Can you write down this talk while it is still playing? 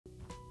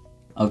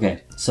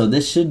Okay, so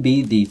this should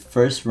be the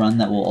first run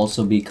that will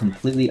also be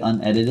completely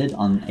unedited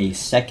on a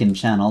second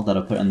channel that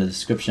I'll put in the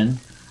description.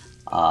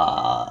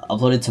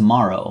 Uploaded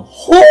tomorrow.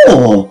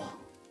 Oh!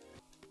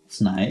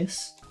 That's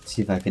nice. Let's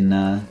see if I can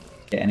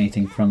get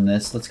anything from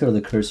this. Let's go to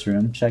the curse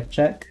room. Check,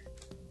 check.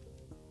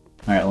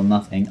 Alright, well,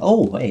 nothing.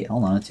 Oh, wait,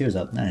 hold on. It tears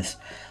up. Nice.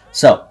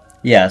 So,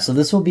 yeah, so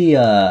this will be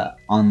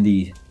on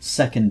the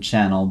second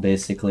channel,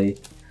 basically.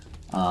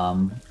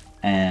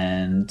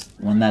 And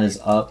when that is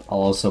up, I'll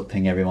also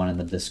ping everyone in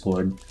the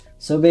Discord.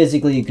 So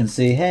basically you can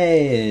see,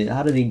 hey,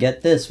 how did he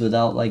get this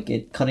without like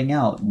it cutting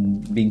out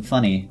and being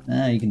funny?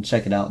 You can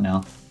check it out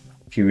now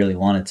if you really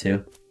wanted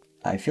to.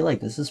 I feel like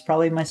this is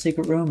probably my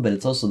secret room, but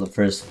it's also the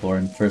first floor,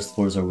 and first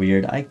floors are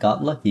weird. I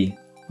got lucky.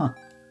 Huh.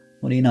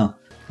 What do you know?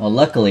 Well,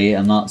 luckily,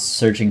 I'm not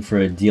searching for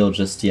a deal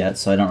just yet,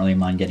 so I don't really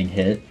mind getting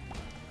hit.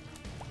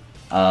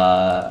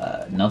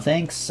 No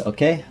thanks.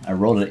 Okay, I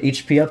rolled an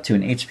HP up to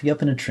an HP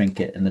up and a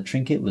trinket, and the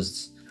trinket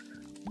was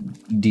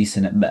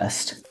decent at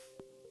best.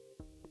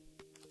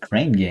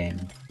 Crane game.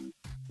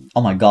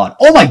 Oh my god.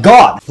 Oh my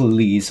god!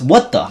 Please,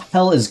 what the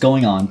hell is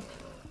going on?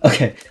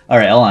 Okay,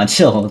 alright, hold on,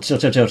 chill.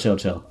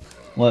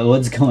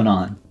 What's going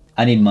on?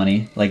 I need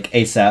money, like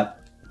ASAP.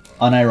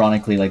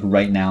 Unironically, like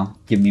right now,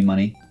 give me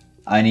money.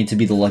 I need to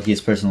be the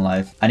luckiest person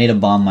alive. I need to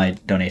bomb my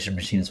donation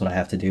machine is what I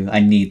have to do.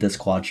 I need this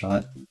quad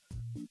shot.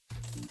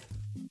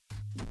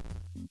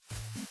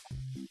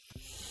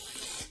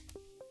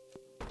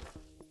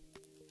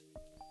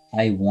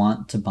 I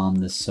want to bomb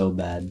this so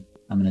bad.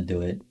 I'm gonna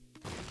do it.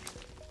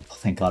 Oh,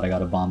 thank god I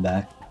got a bomb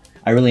back.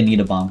 I really need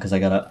a bomb because I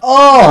gotta—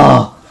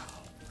 Oh!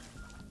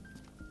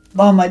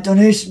 Bomb my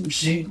donation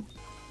machine.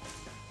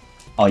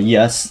 Oh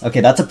yes.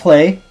 Okay, that's a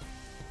play.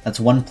 That's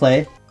one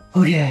play.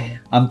 Okay.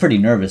 I'm pretty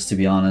nervous, to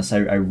be honest.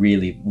 I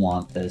really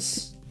want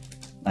this.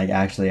 Like,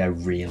 actually, I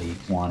really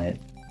want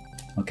it.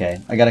 Okay,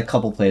 I got a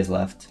couple plays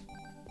left.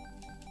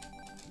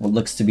 What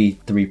looks to be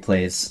 3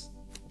 plays.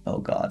 Oh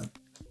god.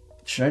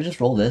 Should I just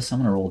roll this? I'm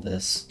gonna roll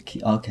this.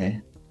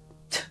 Okay.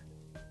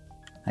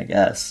 I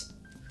guess.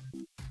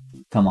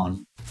 Come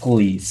on.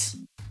 Please.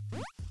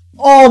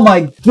 Oh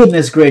my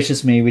goodness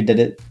gracious me, we did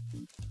it.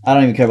 I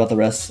don't even care about the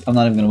rest. I'm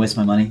not even gonna waste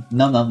my money.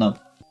 No.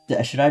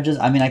 Should I just—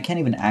 I mean, I can't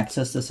even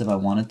access this if I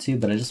wanted to,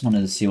 but I just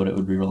wanted to see what it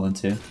would reroll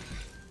into.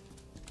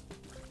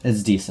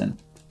 It's decent.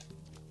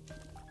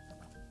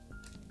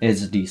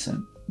 It's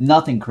decent.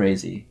 Nothing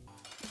crazy.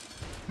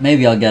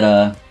 Maybe I'll get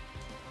a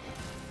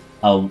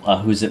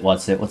who's it,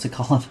 what's it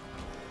called?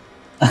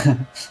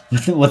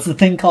 What's the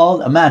thing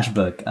called? A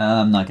matchbook.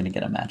 I'm not gonna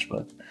get a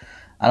matchbook.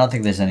 I don't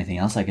think there's anything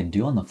else I can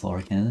do on the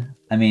floor, can there?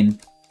 I mean,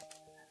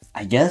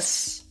 I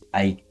guess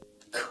I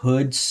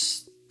could,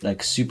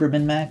 like, super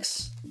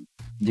min-max.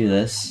 Do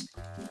this.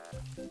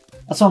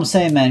 That's what I'm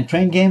saying, man.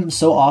 Crane game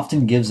so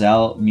often gives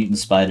out Mutant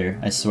Spider.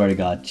 I swear to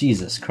god.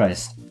 Jesus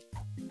Christ.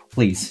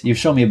 Please, you've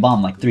shown me a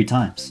bomb like 3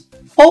 times.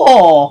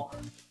 Oh!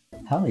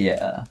 Hell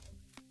yeah.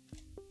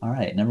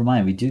 Alright, never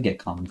mind. We do get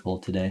common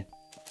cold today.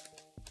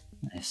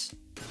 Nice.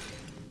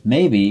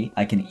 Maybe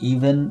I can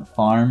even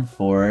farm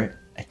for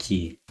a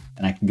key.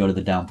 And I can go to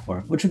the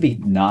downpour, which would be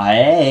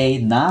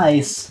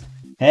nice.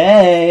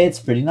 Hey, it's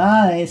pretty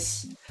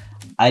nice.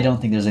 I don't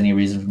think there's any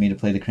reason for me to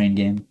play the crane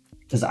game,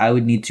 because I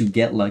would need to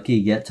get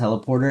lucky, get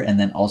teleporter, and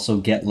then also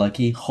get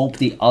lucky, hope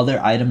the other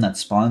item that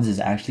spawns is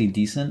actually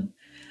decent,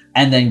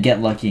 and then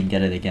get lucky and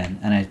get it again.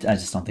 And I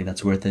just don't think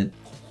that's worth it.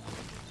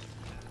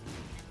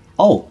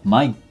 Oh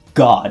my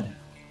god.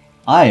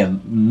 I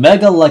am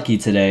mega lucky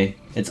today.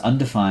 It's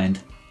undefined.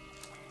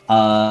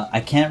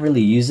 I can't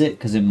really use it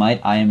because it might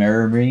I am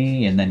error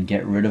me and then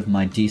get rid of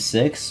my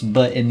D6,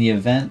 but in the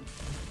event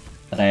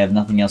that I have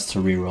nothing else to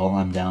reroll,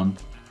 I'm down.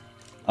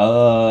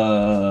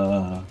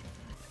 I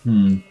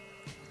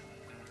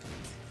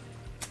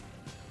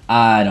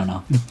don't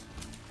know.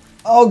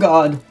 Oh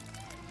god.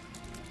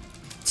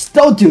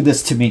 Don't do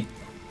this to me.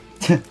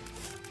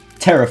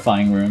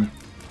 Terrifying room.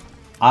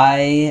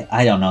 I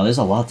don't know. There's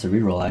a lot to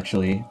reroll,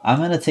 actually. I'm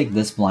gonna take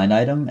this blind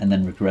item and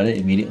then regret it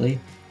immediately.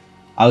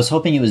 I was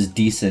hoping it was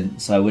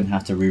decent, so I wouldn't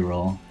have to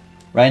reroll.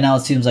 Right now,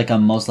 it seems like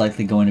I'm most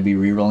likely going to be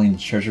rerolling the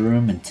treasure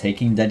room and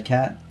taking Dead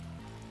Cat.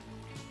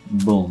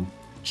 Boom.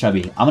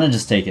 Chubby. I'm gonna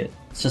just take it.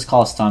 Let's just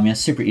call Stamia.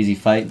 Super easy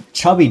fight.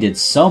 Chubby did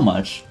so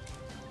much.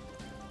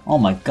 Oh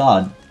my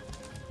god.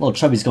 Little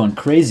Chubby's going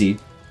crazy.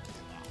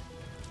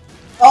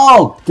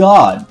 Oh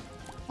god.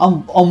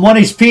 I'm 1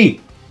 HP.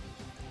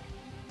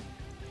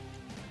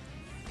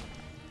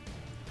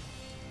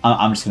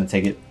 I'm just gonna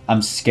take it.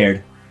 I'm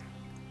scared.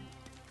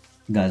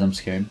 Guys, I'm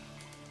scared.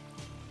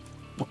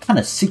 What kind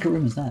of secret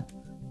room is that?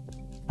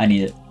 I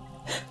need it.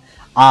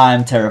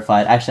 I'm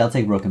terrified. Actually, I'll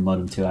take Broken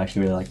Modem too. I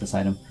actually really like this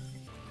item.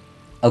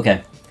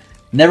 Okay.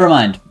 Never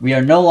mind. We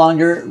are no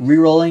longer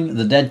re-rolling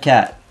the Dead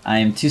Cat. I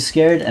am too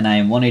scared and I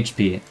am 1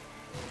 HP.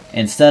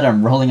 Instead,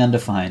 I'm rolling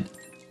undefined.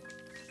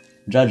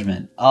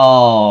 Judgment.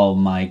 Oh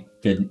my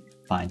good.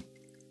 Fine.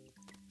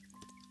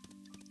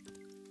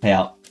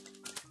 Payout.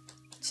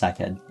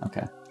 Sackhead.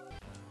 Okay.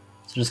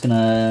 So just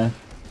gonna...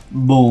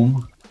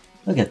 Boom.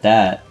 Look at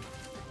that.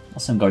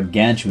 That's some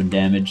gargantuan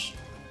damage.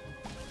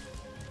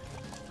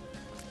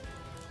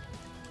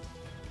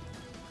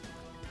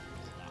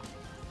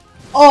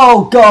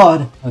 Oh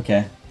god!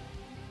 Okay.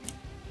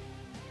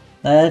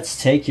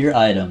 Let's take your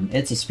item.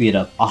 It's a speed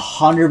up.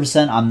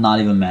 100%, I'm not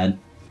even mad.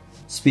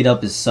 Speed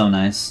up is so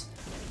nice.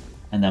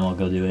 And then we'll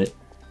go do it.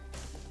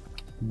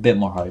 Bit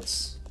more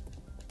hearts.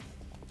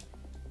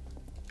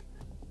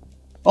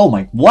 Oh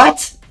my,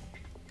 what?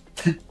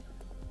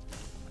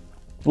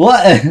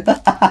 What?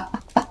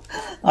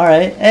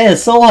 Alright, hey,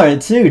 it's Soul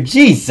Heart too.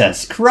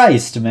 Jesus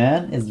Christ,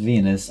 man. It's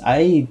Venus.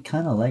 I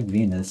kind of like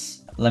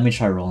Venus. Let me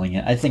try rolling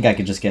it. I think I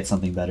could just get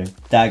something better.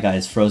 That guy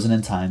is frozen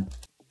in time.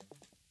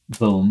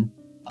 Boom.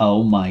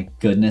 Oh my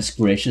goodness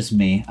gracious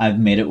me. I've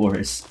made it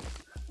worse.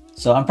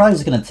 So I'm probably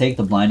just going to take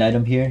the blind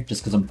item here,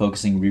 just because I'm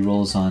focusing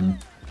rerolls on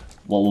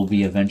what will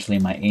be eventually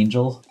my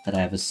Angel, that I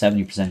have a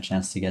 70%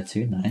 chance to get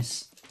to.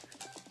 Nice.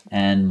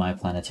 And my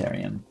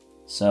Planetarium.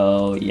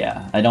 So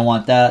yeah, I don't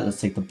want that.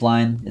 Let's take the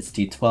blind. It's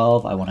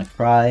D12. I want to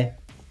cry.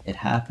 It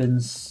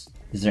happens.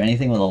 Is there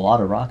anything with a lot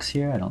of rocks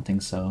here? I don't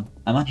think so.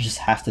 I might just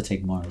have to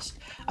take Mars.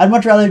 I'd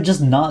much rather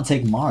just not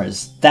take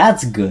Mars.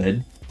 That's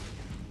good.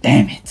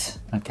 Damn it.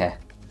 Okay.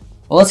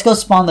 Well, let's go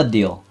spawn the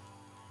deal.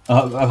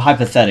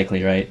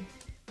 Hypothetically, right?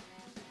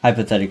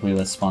 Hypothetically,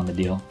 let's spawn the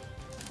deal.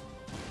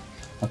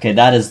 Okay,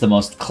 that is the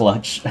most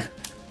clutch.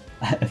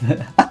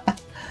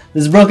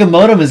 This broken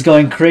modem is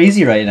going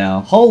crazy right now.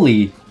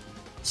 Holy...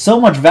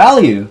 So much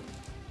value!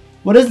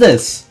 What is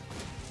this?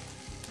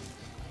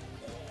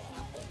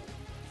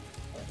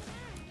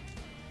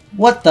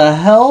 What the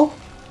hell?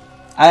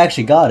 I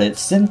actually got it.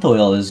 Synth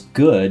Oil is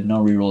good. No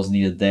rerolls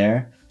needed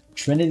there.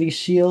 Trinity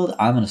Shield.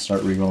 I'm gonna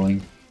start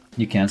rerolling.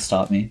 You can't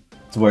stop me.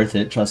 It's worth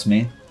it, trust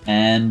me.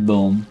 And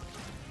boom.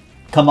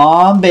 Come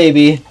on,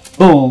 baby!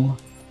 Boom!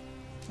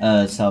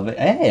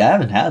 Hey, I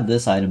haven't had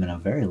this item in a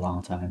very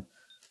long time.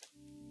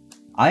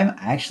 I'm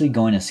actually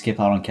going to skip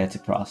out on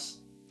Celtic Cross.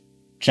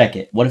 Check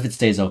it. What if it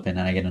stays open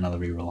and I get another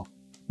reroll?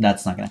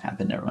 That's not gonna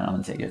happen. Never mind. I'm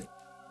gonna take it.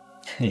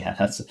 Yeah,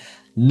 that's...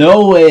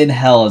 No way in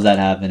hell is that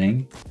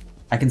happening.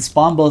 I can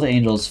spawn both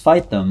angels,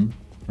 fight them,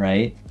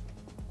 right?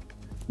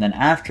 Then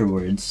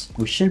afterwards,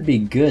 we should be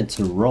good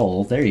to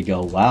roll. There you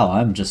go. Wow,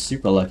 I'm just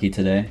super lucky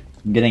today.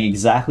 I'm getting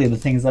exactly the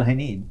things that I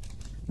need.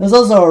 There's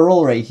also a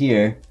roll right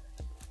here,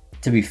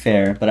 to be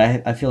fair, but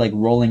I feel like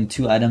rolling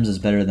 2 items is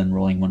better than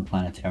rolling 1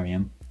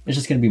 Planetarium. It's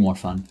just gonna be more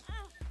fun.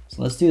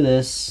 So let's do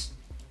this.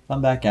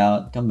 Come back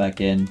out, come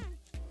back in,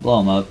 blow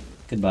them up,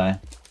 goodbye.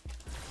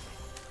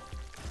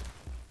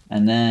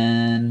 And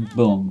then,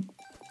 boom.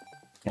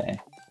 Okay.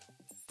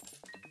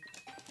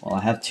 Well,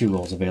 I have 2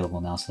 rolls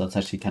available now, so that's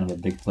actually kind of a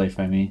big play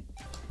for me.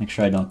 Make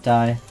sure I don't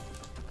die.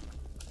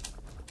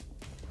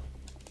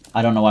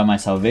 I don't know why my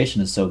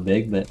salvation is so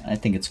big, but I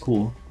think it's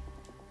cool.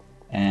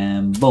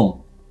 And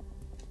boom.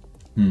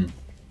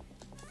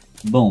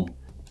 Boom.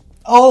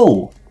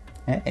 Oh!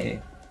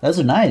 Hey, those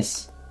are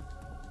nice.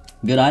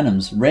 Good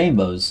items.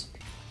 Rainbows.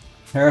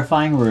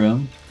 Terrifying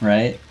room,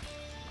 right?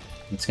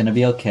 It's gonna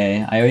be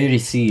okay. I already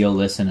see Yo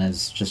Listen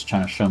is just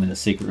trying to show me the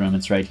secret room.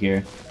 It's right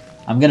here.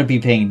 I'm gonna be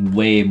paying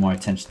way more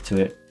attention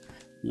to it.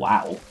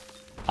 Wow.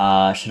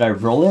 Should I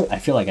roll it? I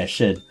feel like I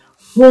should.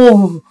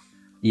 Whoa!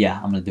 Yeah,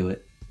 I'm gonna do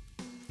it.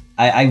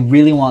 I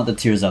really want the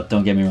tears up,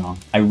 don't get me wrong.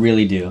 I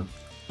really do.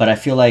 But I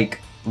feel like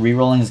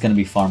rerolling is gonna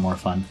be far more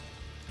fun.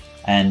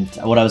 And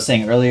what I was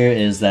saying earlier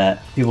is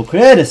that people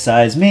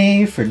criticize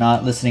me for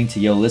not listening to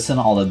Yo Listen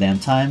all the damn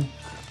time.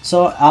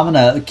 So I'm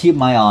gonna keep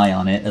my eye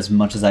on it as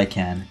much as I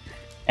can.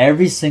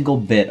 Every single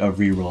bit of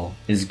reroll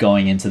is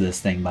going into this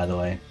thing, by the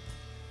way.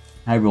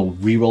 I will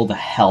reroll the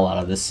hell out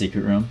of this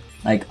secret room.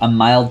 Like a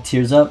mild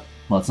tears up.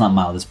 Well, it's not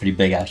mild, it's pretty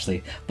big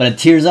actually. But a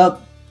tears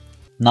up,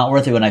 not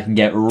worth it when I can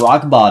get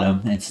rock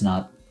bottom. It's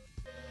not.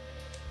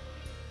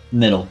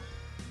 Middle.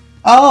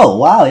 Oh,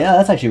 wow, yeah,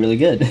 that's actually really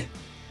good.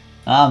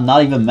 I'm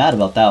not even mad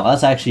about that.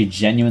 That's actually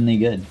genuinely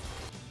good.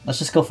 Let's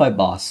just go fight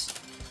boss.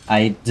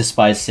 I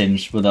despise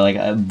Singe with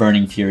a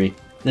burning fury.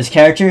 This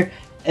character,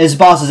 his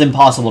boss is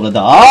impossible to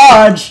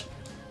dodge!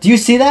 Do you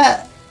see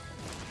that?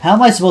 How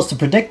am I supposed to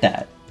predict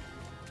that?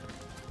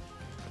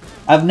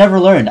 I've never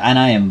learned, and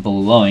I am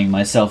blowing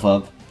myself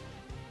up.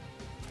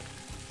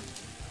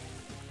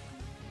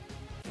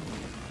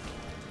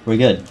 We're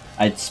good.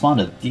 I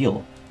spawned a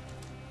deal.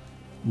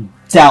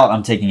 Doubt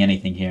I'm taking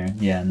anything here.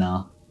 Yeah,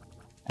 no.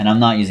 And I'm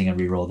not using a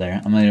reroll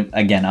there. I'm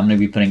gonna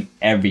be putting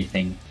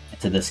everything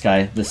into this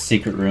guy, this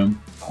secret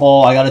room.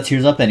 Oh, I got a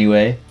tears up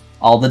anyway.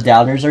 All the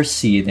doubters are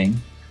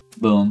seething.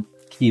 Boom.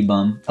 Key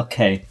bum.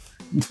 Okay.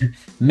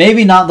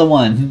 Maybe not the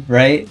one,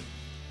 right?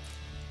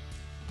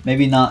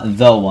 Maybe not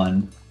the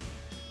one.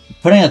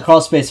 Putting a crawl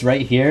space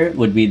right here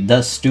would be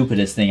the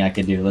stupidest thing I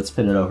could do. Let's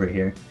put it over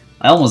here.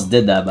 I almost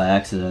did that by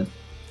accident.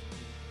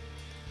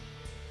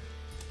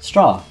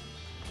 Straw.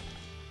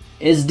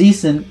 Is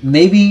decent.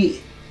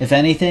 Maybe, if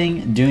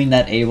anything, doing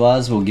that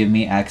AWAS will give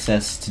me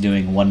access to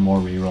doing one more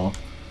reroll.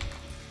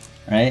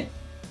 Right?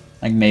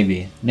 Like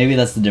maybe. Maybe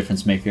that's the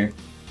difference maker.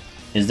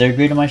 Is there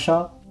greed in my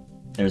shop?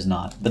 There's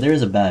not. But there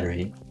is a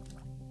battery.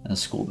 And a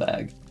school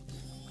bag.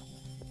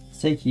 Let's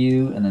take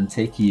you, and then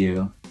take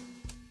you.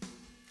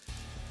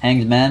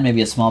 Hanged Man,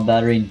 maybe a small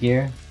battery in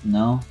here?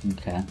 No?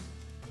 Okay.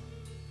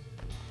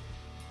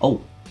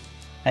 Oh.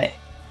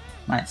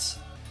 Nice.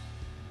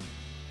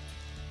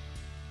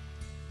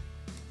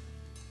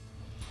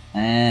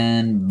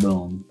 And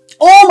boom.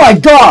 Oh my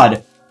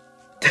god!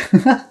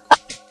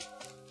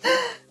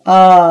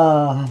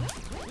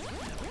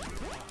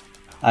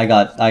 I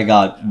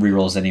got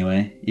rerolls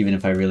anyway, even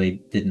if I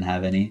really didn't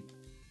have any.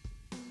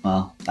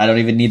 Well, I don't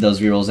even need those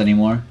rerolls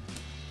anymore.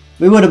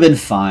 We would have been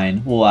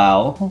fine.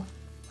 Wow.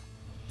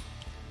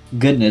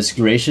 Goodness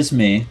gracious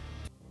me.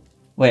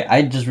 Wait,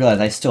 I just realized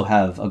I still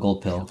have a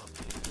gold pill.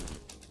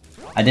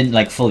 I didn't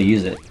like fully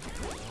use it.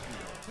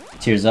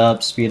 Tears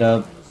up, speed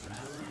up,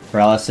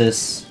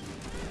 paralysis,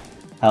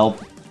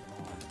 help,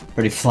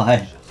 pretty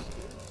fly.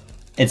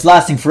 It's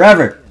lasting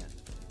forever!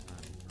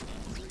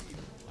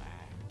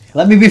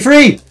 Let me be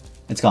free!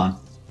 It's gone.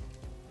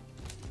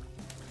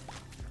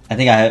 I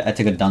think I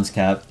took a dunce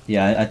cap.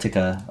 Yeah, I took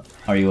a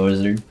Are You a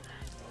Wizard?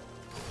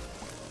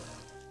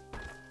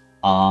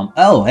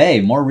 Oh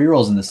hey, more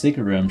rerolls in the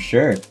secret room,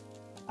 sure.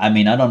 I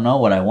mean, I don't know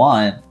what I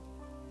want.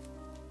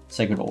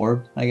 Sacred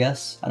Orb, I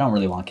guess? I don't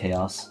really want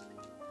Chaos.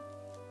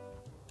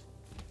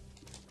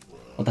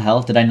 What the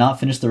hell? Did I not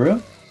finish the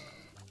room?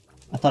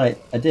 I thought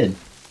I did.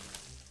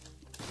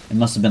 It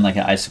must have been like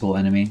an icicle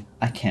enemy.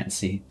 I can't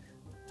see.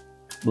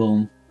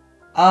 Boom.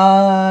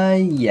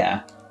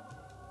 Yeah.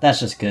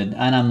 That's just good.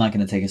 And I'm not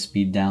gonna take a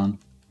speed down.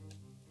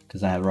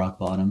 Because I have rock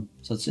bottom.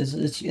 So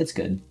it's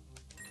good.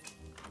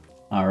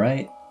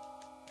 Alright.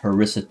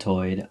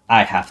 Parasitoid.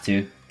 I have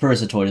to.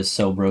 Parasitoid is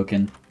so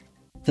broken.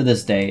 To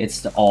this day,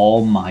 it's the,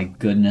 oh my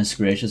goodness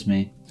gracious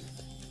me.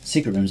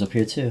 Secret room's up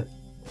here too.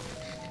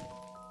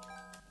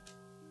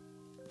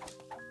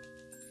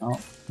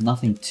 Oh,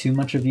 nothing too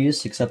much of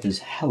use except there's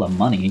hella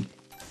money.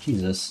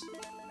 Jesus.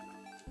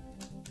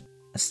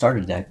 A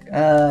starter deck.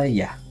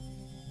 Yeah.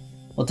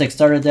 We'll take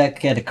starter deck,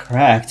 get a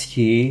cracked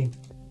key.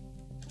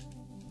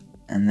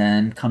 And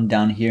then come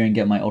down here and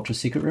get my ultra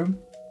secret room.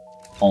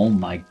 Oh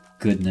my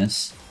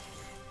goodness.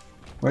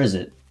 Where is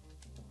it?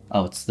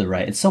 Oh, it's the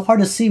right. It's so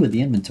hard to see with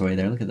the inventory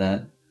there. Look at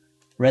that.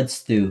 Red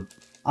stew.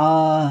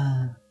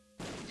 No.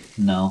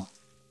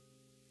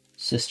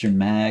 Sister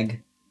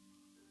Mag.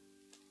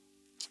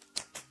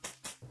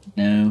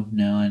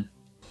 No.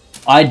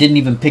 I didn't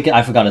even pick it.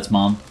 I forgot it's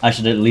mom. I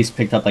should have at least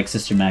picked up like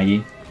Sister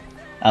Maggie.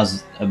 That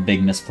was a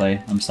big misplay.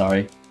 I'm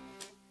sorry.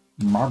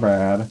 My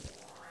bad.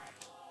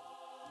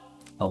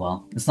 Oh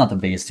well. It's not the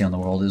biggest deal in the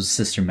world. It was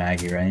Sister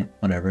Maggie, right?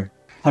 Whatever.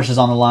 Hush is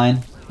on the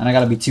line. And I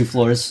gotta be 2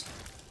 floors.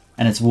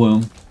 And it's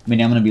womb.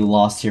 Meaning I'm gonna be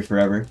lost here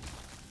forever.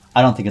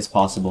 I don't think it's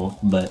possible,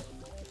 but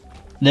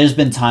there's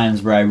been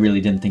times where I really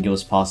didn't think it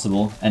was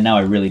possible, and now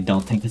I really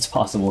don't think it's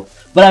possible.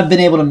 But I've been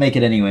able to make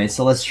it anyway,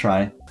 so let's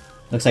try.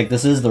 Looks like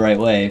this is the right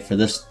way for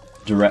this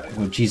direct.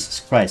 Oh,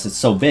 Jesus Christ, it's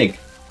so big.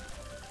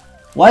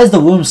 Why is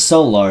the womb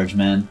so large,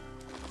 man?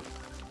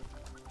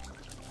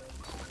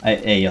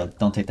 Hey, yo,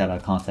 don't take that out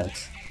of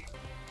context.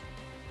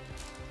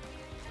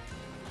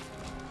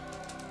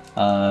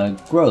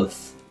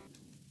 Growth.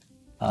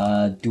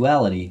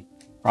 Duality.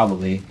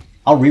 Probably.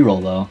 I'll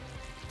reroll though.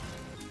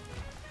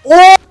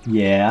 Oh!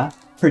 Yeah,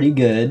 pretty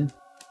good.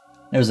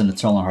 There was an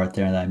Eternal Heart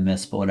there that I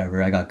missed, but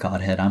whatever. I got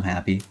Godhead. I'm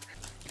happy.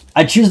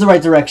 I choose the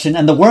right direction,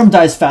 and the worm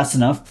dies fast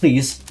enough.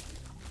 Please.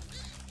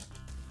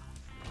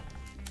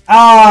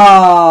 Ah!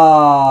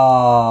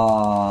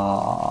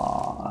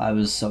 I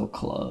was so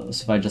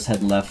close. If I just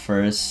had left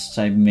first,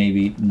 I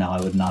maybe... No,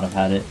 I would not have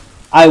had it.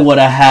 I would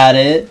have had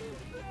it.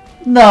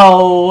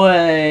 No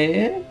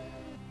way.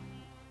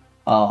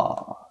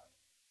 Oh.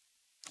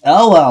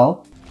 Oh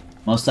well.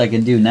 Most I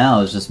can do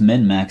now is just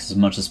min-max as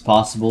much as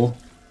possible.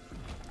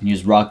 And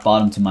use rock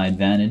bottom to my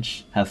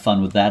advantage. Have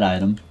fun with that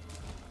item.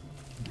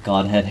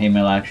 Godhead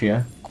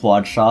Haemalacria.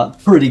 Quad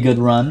shot. Pretty good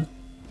run.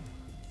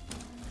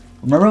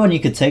 Remember when you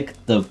could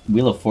take the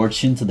Wheel of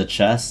Fortune to the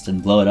chest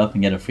and blow it up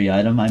and get a free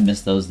item? I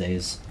miss those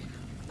days.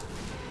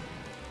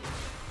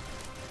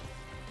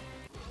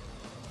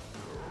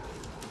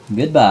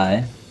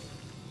 Goodbye.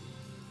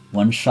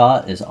 One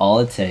shot is all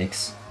it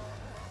takes.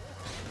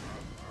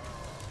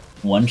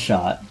 One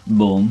shot.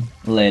 Boom.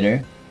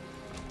 Later.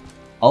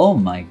 Oh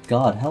my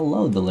god.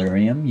 Hello,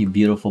 Delirium, you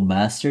beautiful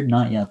bastard.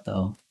 Not yet,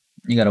 though.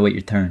 You gotta wait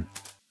your turn.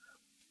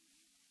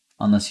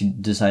 Unless you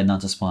decide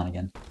not to spawn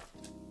again.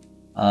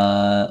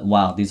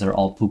 Wow. These are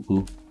all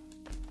poo-poo.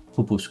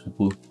 Poo-poo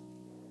scoopoo.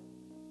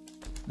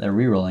 They're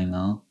rerolling,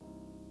 though.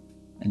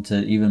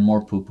 Into even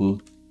more poo-poo.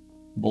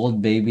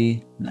 Bold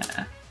baby. Nah.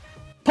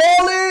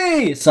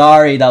 Polly!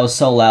 Sorry, that was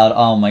so loud.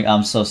 Oh my,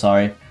 I'm so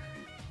sorry.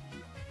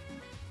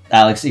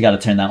 Alex, you gotta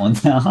turn that one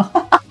down.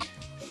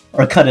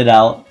 Or cut it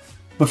out.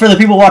 But for the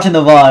people watching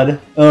the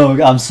VOD,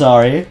 oh, I'm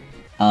sorry.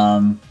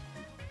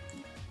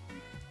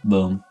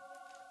 Boom.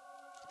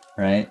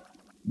 Right?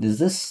 Does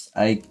this,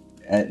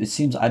 it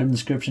seems item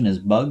description is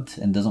bugged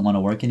and doesn't want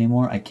to work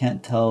anymore. I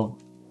can't tell.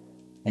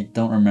 I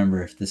don't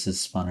remember if this is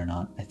spun or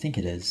not. I think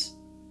it is.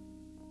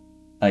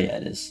 Oh yeah,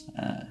 it is.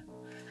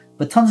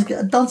 But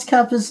Dunce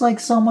Cap is like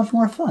so much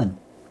more fun.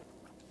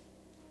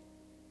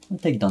 I'll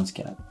take Dunce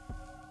Cap.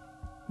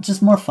 It's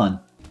just more fun.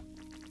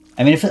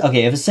 I mean, if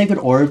a Sacred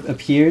Orb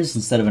appears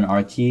instead of an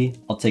R key,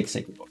 I'll take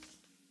Sacred Orb.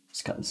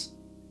 Just cause.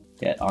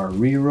 Get our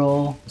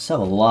reroll. We still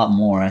have a lot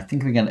more. I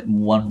think we got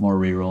one more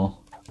reroll.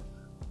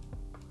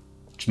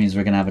 Which means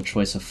we're gonna have a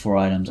choice of 4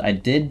 items. I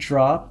did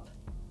drop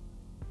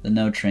the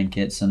no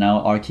trinket, so now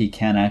our key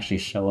can actually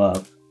show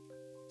up.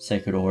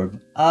 Sacred Orb.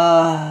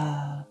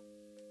 I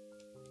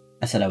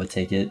said I would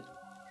take it.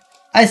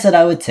 I said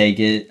I would take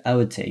it. I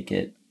would take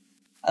it.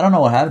 I don't know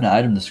what happened to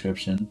item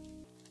description.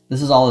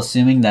 This is all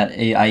assuming that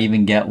I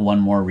even get one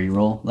more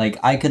reroll. Like,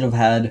 I could have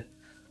had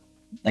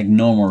like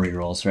no more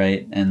rerolls,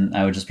 right? And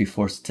I would just be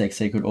forced to take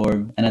Sacred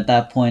Orb. And at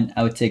that point,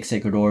 I would take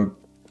Sacred Orb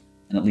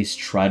and at least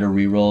try to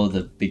reroll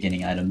the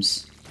beginning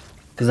items.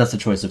 Because that's a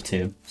choice of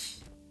 2.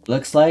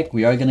 Looks like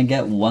we are going to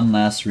get one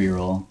last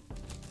reroll.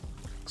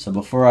 So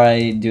before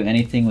I do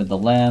anything with the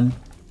lamb...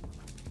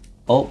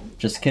 Oh,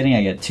 just kidding,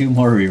 I get 2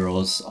 more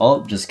rerolls.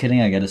 Oh, just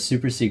kidding, I get a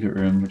super secret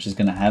room, which is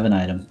going to have an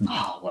item.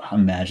 Oh,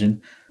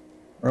 imagine.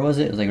 Where was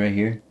it? It was like right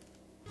here.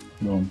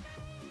 Boom.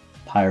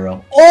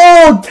 Pyro.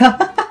 Oh!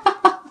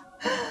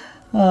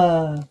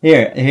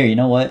 Here, you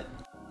know what?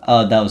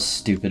 Oh, that was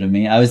stupid of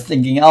me. I was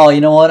thinking, oh,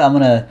 you know what? I'm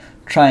gonna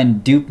try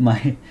and dupe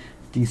my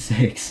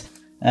D6.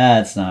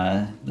 That's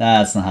not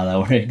how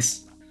that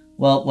works.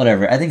 Well,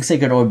 whatever. I think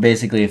Sacred Orb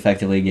basically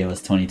effectively gave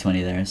us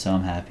 20/20 there, so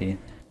I'm happy.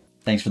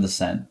 Thanks for the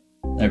cent.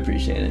 I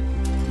appreciate it.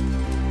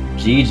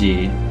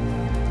 GG.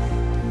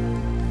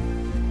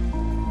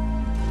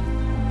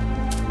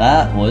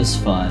 That was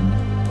fun.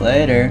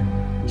 Later.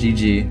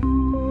 GG.